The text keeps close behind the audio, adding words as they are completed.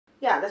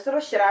Yeah, this little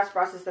shit-ass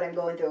process that I'm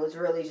going through is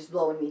really just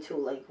blowing me too.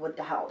 Like, what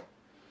the hell?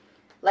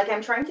 Like,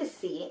 I'm trying to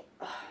see...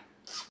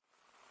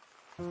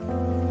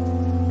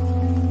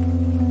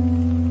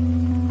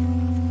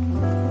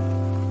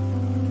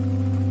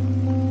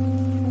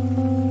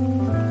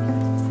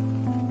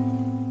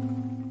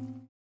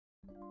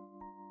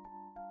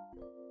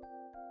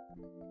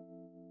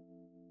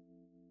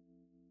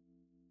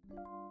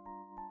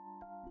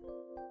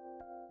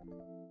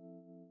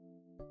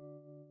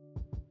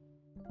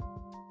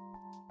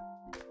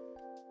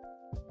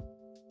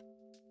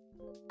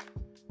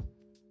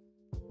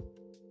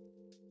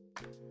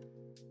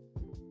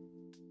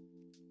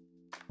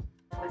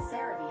 with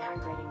CeraVe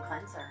Hydrating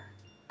Cleanser.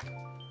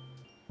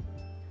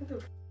 What the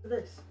f is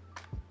this?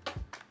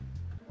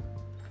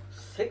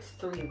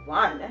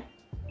 631?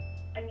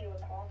 A new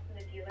call from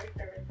the dealer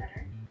service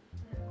center.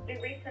 We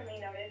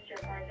recently noticed your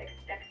car's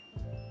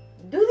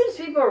Do these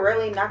people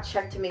really not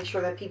check to make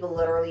sure that people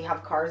literally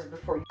have cars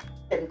before you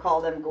and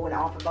call them going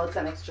off about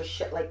some extra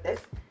shit like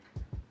this?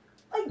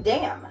 Like,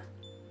 damn.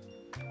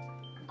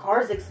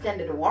 Car's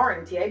extended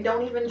warranty. I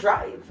don't even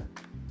drive.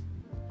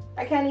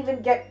 I can't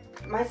even get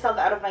myself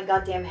out of my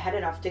goddamn head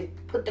enough to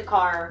put the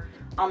car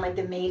on like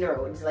the main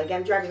roads. Like,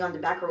 I'm driving on the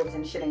back roads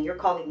and shit, and you're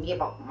calling me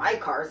about my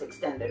car's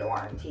extended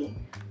warranty.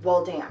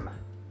 Well, damn.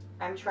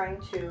 I'm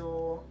trying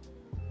to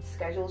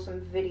schedule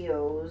some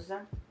videos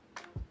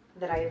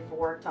that I've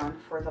worked on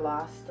for the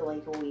last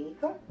like week.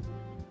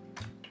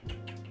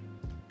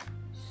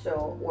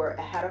 So we're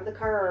ahead of the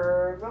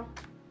curve.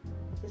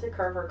 Is it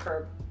curve or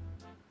curb?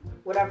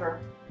 Whatever.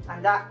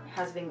 And that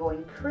has been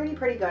going pretty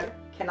good.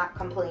 Cannot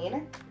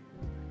complain.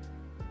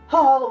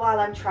 All while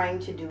I'm trying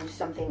to do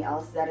something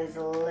else that is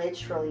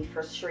literally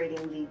frustrating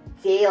the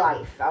day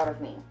life out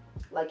of me.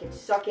 Like, it's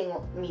sucking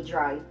me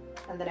dry.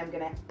 And then I'm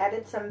gonna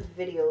edit some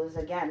videos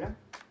again.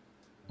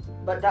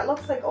 But that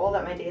looks like all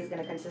that my day is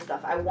gonna consist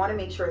of. I want to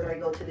make sure that I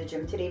go to the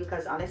gym today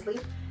because honestly,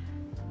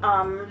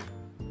 I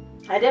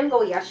didn't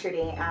go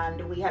yesterday,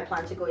 and we had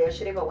planned to go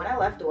yesterday, but when I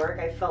left work,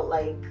 I felt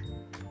like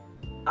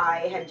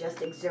I had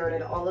just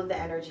exerted all of the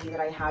energy that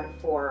I had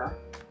for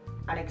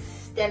an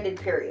extended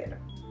period.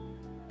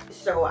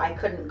 So I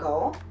couldn't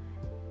go.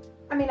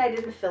 I mean, I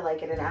didn't feel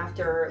like it, and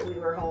after we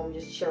were home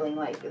just chilling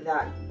like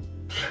that,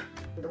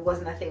 it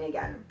wasn't a thing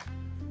again.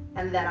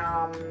 And then,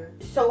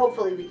 so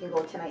hopefully we can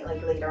go tonight,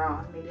 like later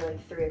on, maybe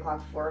like 3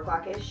 o'clock, 4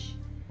 o'clock-ish.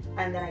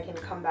 And then I can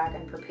come back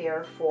and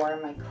prepare for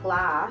my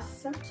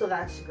class. So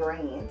that's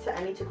great.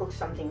 I need to cook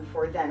something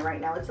for then. Right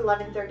now it's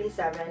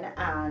 11:37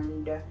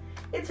 and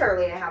it's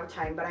early, I have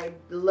time, but I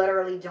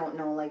literally don't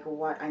know like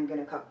what I'm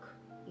gonna cook.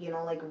 You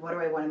know, like what do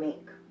I want to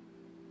make?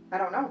 I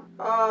don't know.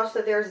 Oh,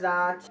 so there's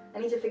that. I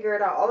need to figure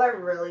it out. All I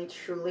really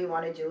truly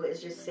want to do is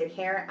just sit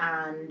here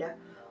and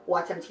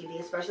watch some TV,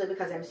 especially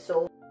because I'm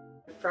so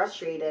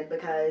frustrated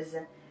because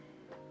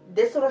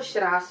this little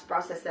shit ass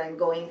process that I'm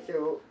going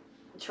through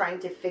trying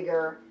to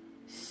figure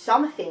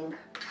something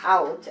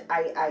out.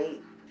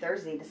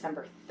 Thursday,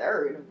 December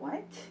 3rd,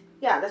 what?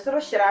 Yeah, this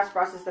little shit ass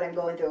process that I'm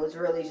going through is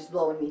really just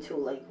blowing me too.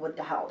 Like, what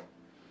the hell?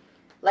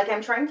 Like,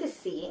 I'm trying to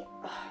see,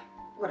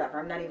 whatever,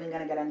 I'm not even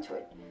gonna get into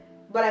it,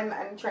 but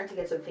I'm trying to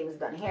get some things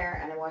done here,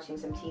 and I'm watching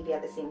some TV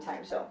at the same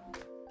time, so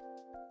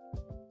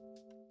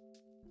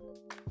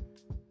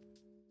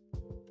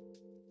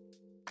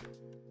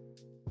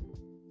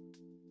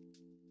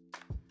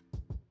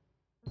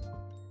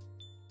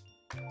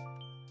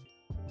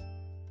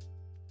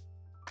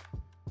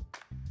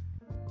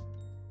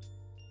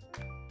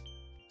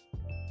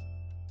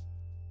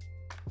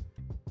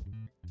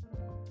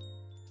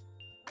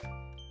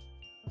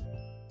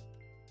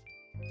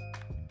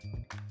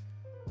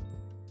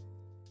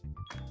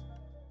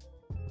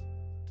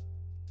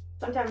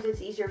sometimes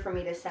it's easier for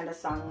me to send a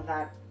song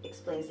that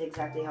explains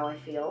exactly how I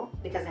feel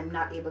because I'm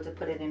not able to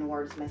put it in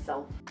words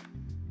myself.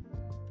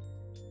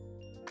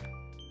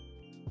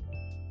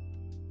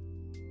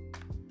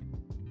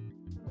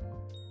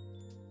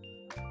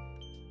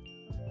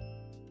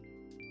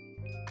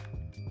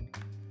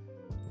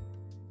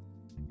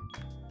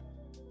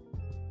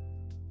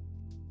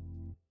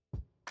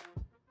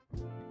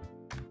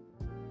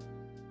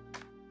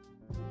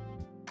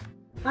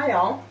 Hi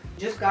y'all,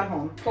 just got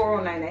home,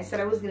 4:09. I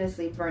said I was gonna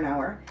sleep for an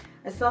hour.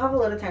 I still have a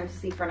little time to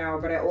sleep for an hour,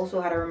 but I also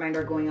had a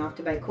reminder going off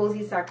to buy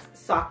cozy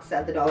socks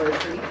at the Dollar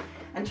Tree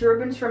and 2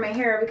 ribbons for my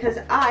hair because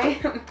I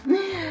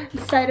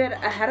decided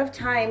ahead of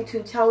time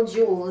to tell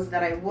Jules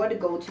that I would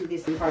go to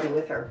this party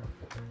with her.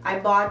 I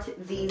bought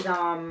these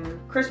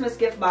Christmas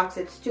gift box.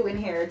 It's 2 in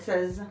here. It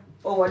says,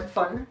 oh, what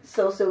fun.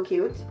 So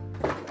cute.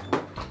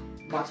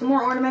 Bought some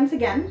more ornaments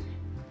again.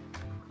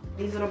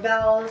 These little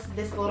bells,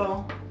 this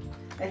little,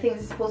 I think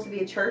this is supposed to be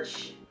a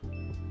church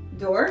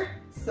door.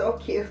 So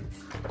cute.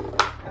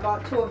 I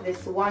bought 2 of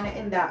this, one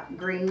in that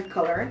green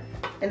color,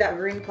 in that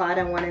green plaid,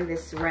 and one in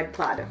this red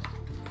plaid.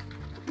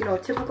 You know,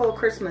 typical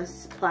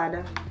Christmas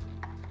plaid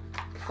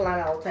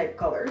flannel type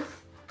colors.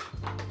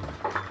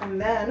 And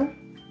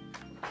then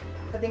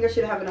I think I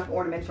should have enough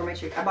ornaments for my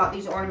tree. I bought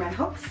these ornament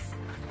hooks.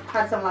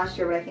 Had some last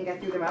year, but I think I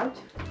threw them out.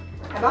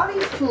 I bought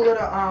these two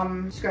little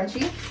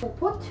scrunchies to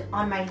put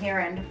on my hair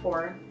end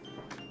for.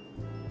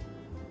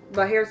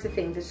 But here's the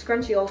thing, the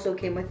scrunchie also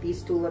came with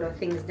these two little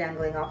things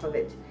dangling off of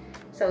it.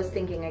 So I was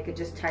thinking I could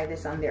just tie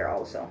this on there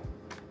also.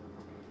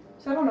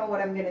 So I don't know what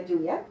I'm gonna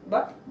do yet,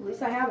 but at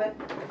least I have it.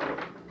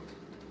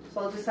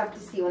 So I'll just have to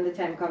see when the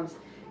time comes.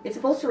 It's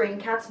supposed to rain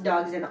cats,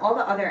 dogs, and all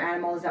the other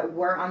animals that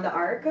were on the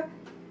ark.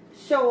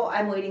 So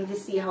I'm waiting to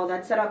see how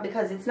that's set up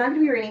because it's not gonna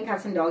be raining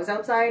cats and dogs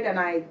outside and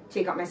I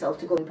take out myself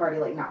to go and party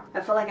like now. I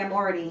feel like I'm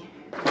already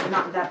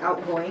not that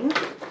outgoing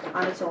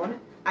on its own.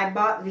 I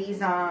bought these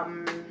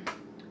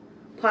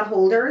pot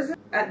holders.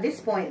 At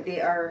this point they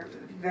are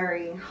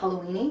very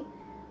Halloween-y,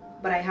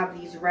 but I have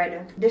these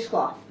red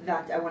dishcloth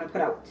that I want to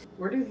put out.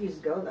 Where do these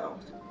go though?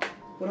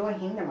 What do I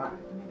hang them on?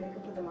 Maybe I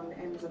could put them on the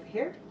ends of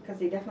here because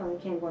they definitely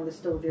can't go on the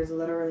stove. There's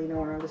literally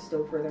nowhere on the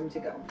stove for them to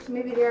go. So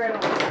maybe there, I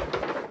don't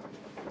know.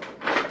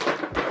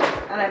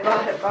 And I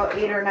bought about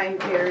 8 or 9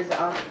 pairs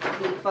of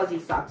the fuzzy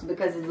socks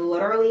because it's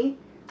literally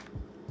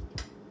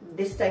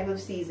this type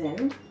of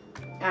season.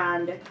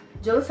 And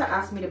Jalissa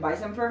asked me to buy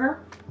some for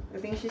her. I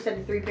think she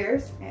said 3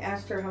 pairs. I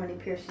asked her how many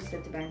pairs she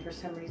said to buy, and for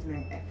some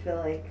reason I feel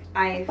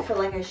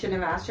like I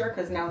shouldn't have asked her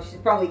because now she's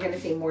probably gonna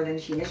say more than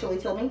she initially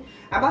told me.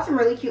 I bought some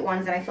really cute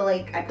ones and I feel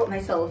like I put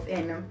myself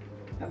in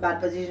a bad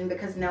position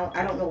because now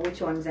I don't know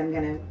which ones I'm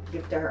gonna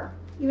give to her.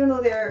 Even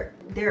though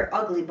they're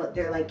ugly, but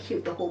they're like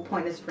cute. The whole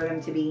point is for them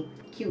to be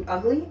cute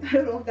ugly. I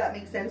don't know if that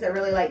makes sense. I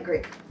really like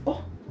gray.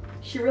 Oh,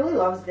 she really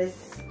loves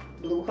this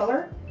blue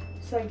color,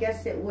 so I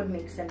guess it would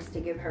make sense to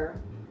give her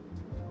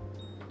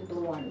the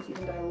blue ones,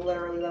 even though I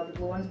literally love the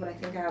blue ones. But I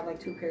think I have like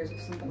 2 pairs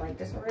of something like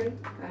this already.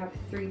 I have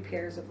 3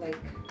 pairs of like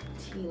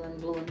teal and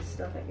blue and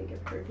stuff. I could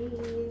give her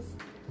these.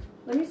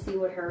 Let me see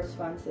what her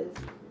response is.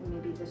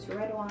 Maybe this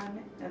red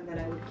one, and then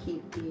I would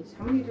keep these.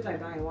 How many did I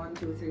buy? 1,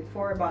 2, 3,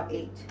 4. I bought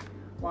 8.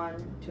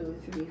 1,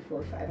 2, 3,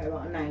 4, 5. I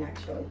bought 9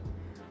 actually.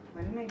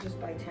 Why didn't I just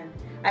buy 10?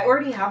 I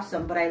already have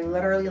some, but I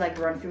literally like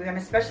run through them,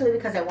 especially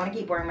because I want to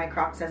keep wearing my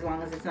Crocs as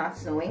long as it's not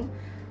snowing.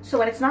 So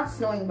when it's not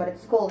snowing but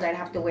it's cold, I'd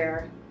have to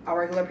wear a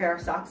regular pair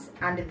of socks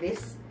and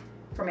this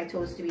for my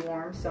toes to be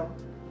warm. So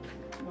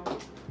well,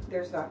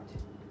 there's that.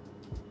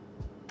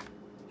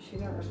 She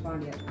didn't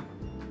respond yet.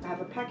 I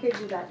have a package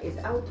that is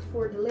out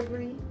for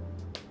delivery.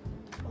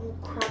 Oh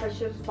crap, I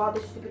should have bought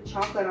this stupid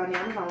chocolate on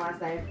Amazon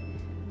last night.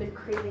 I've been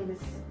craving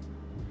this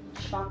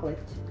chocolate.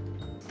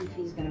 See if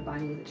he's gonna buy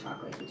me the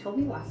chocolate. He told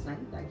me last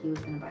night that he was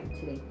gonna buy it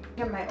today.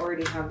 I might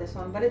already have this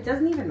one, but it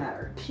doesn't even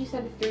matter. If she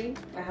said 3,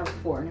 I have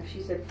 4, and if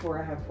she said 4,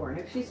 I have 4, and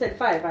if she said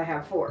 5, I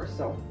have 4.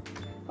 So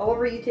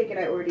however you take it,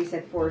 I already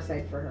set 4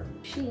 aside for her.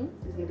 She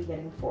is gonna be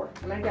getting 4.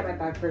 I'm gonna get my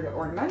bag for the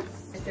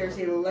ornaments. There's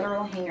a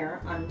literal hanger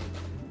on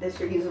this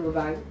reusable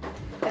bag.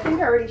 I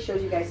think I already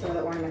showed you guys some of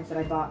the ornaments that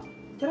I bought.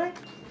 Did I?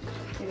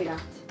 Maybe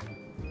not.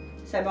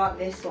 So I bought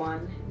this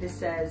one. This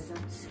says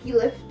ski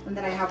lift, and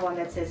then I have one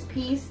that says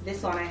peace.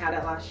 This one I had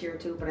it last year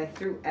too, but I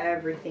threw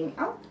everything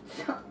out.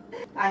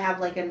 I have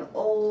like an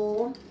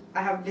old,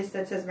 I have this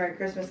that says Merry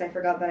Christmas. I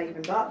forgot that I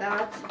even bought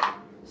that.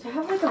 So I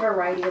have like a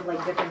variety of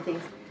like different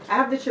things. I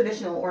have the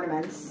traditional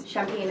ornaments,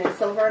 champagne and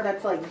silver.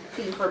 That's like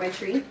theme for my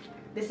tree.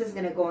 This is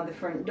gonna go on the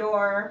front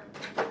door.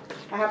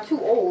 I have 2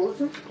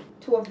 O's,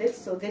 2 of this,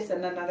 so this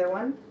and another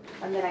one.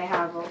 And then I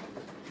have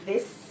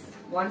this.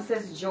 One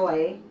says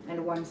joy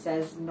and one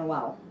says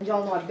Noel.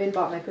 Y'all know I've been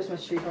bought my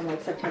Christmas tree from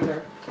like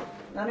September.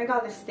 Then I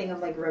got this thing of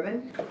like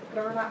ribbon,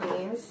 whatever that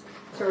means.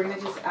 So we're gonna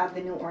just add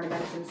the new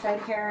ornaments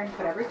inside here and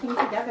put everything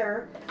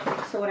together.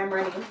 So when I'm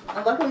ready,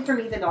 and luckily for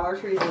me, the Dollar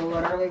Tree is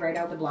literally right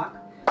out the block.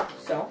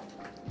 So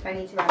if I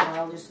need to run out,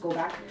 I'll just go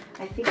back.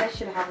 I think I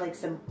should have like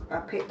some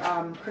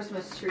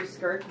Christmas tree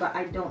skirt, but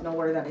I don't know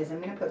where that is.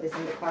 I'm gonna put this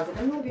in the closet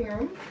in the living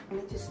room. I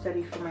need to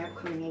study for my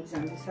upcoming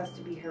exam. This has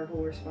to be her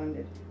who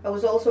responded. I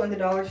was also in the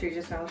Dollar Tree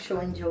just now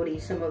showing Jody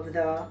some of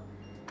the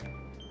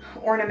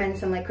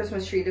ornaments and like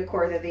Christmas tree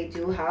decor that they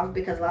do have,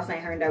 because last night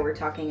her and I were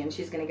talking and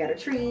she's gonna get a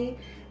tree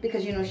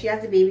because, you know, she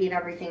has a baby and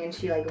everything and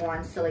she like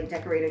wants to like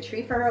decorate a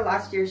tree for her.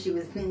 Last year she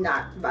was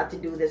not about to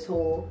do this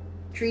whole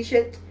tree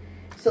shit,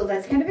 so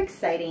that's kind of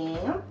exciting.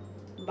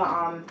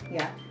 But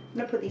yeah, I'm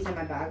gonna put these in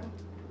my bag.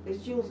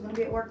 This Jules gonna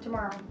be at work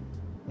tomorrow.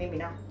 Maybe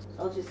not.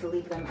 I'll just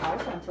leave them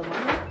out until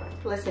Monday.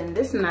 Listen,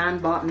 this man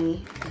bought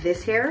me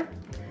this hair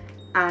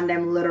and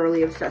I'm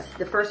literally obsessed.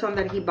 The first one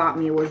that he bought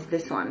me was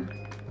this one,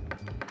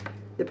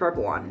 the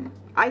purple one.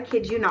 I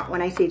kid you not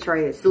when I say try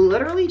this.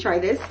 Literally try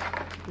this.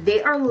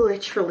 They are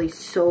literally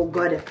so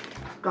good.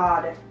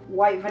 God,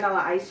 white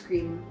vanilla ice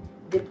cream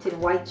dipped in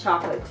white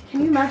chocolate.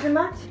 Can you imagine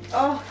that?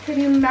 Oh, can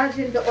you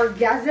imagine the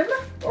orgasm?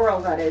 Or all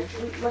that is.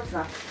 Let's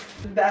not.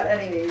 Bad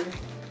anyways.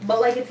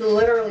 But like, it's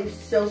literally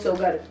so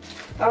good.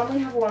 I only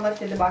have one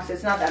left in the box.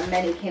 It's not that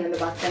many came in the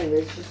box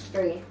anyways, just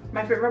 3.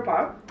 My favorite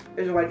part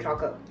is white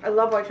chocolate. I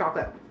love white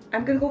chocolate.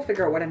 I'm gonna go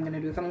figure out what I'm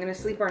gonna do, if I'm gonna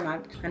sleep or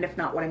not, and if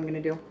not, what I'm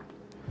gonna do.